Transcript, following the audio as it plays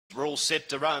We're all set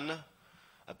to run.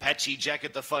 Apache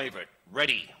Jacket, the favourite.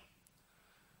 Ready.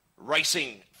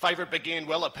 Racing. Favourite began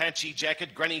well. Apache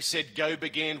Jacket. Granny Said Go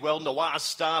began well. Noir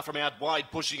Star from out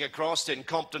wide pushing across. Then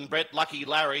Compton Brett. Lucky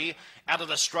Larry. Out of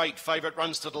the straight. Favourite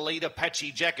runs to the lead.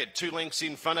 Apache Jacket. 2 lengths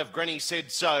in front of Granny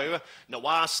Said So.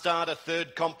 Noir Star to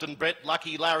third. Compton Brett.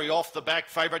 Lucky Larry off the back.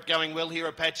 Favourite going well here.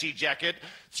 Apache Jacket.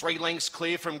 3 lengths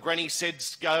clear from Granny Said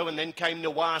Go. And then came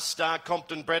Noir Star,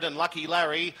 Compton Brett and Lucky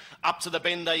Larry. Up to the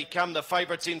bend they come. The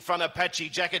favourites in front. Apache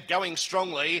Jacket going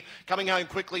strongly. Coming home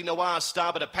quickly. Noir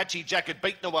Star. But Apache Jacket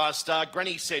beat Noir Star.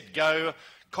 Granny Said Go.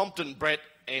 Compton Brett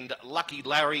and Lucky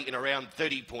Larry in around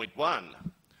 30.1.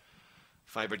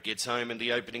 Favourite gets home in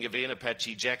the opening event,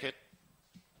 Apache Jacket.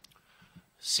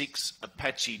 6,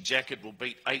 Apache Jacket will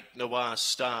beat 8, Noir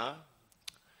Star.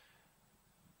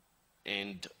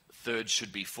 And third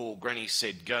should be 4, Granny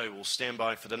Said Go. We'll stand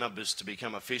by for the numbers to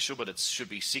become official, but it should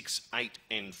be 6, 8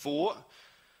 and 4.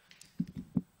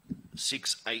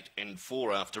 6, 8 and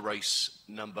 4 after race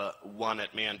number 1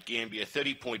 at Mt-Gambier.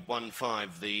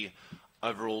 30.15 the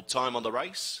overall time on the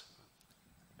race.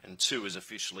 And 2 is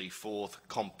officially 4th,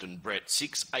 Compton Brett.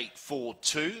 6, 8, 4,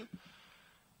 2.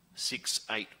 6,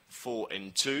 8, 4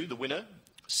 and 2, the winner.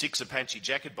 6, Apache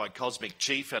Jacket by Cosmic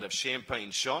Chief out of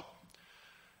Champagne Shot.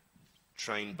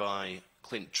 Trained by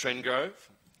Clint Trengrove.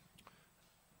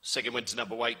 Second went to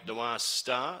number 8, Noir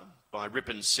Star by Rip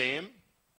and Sam.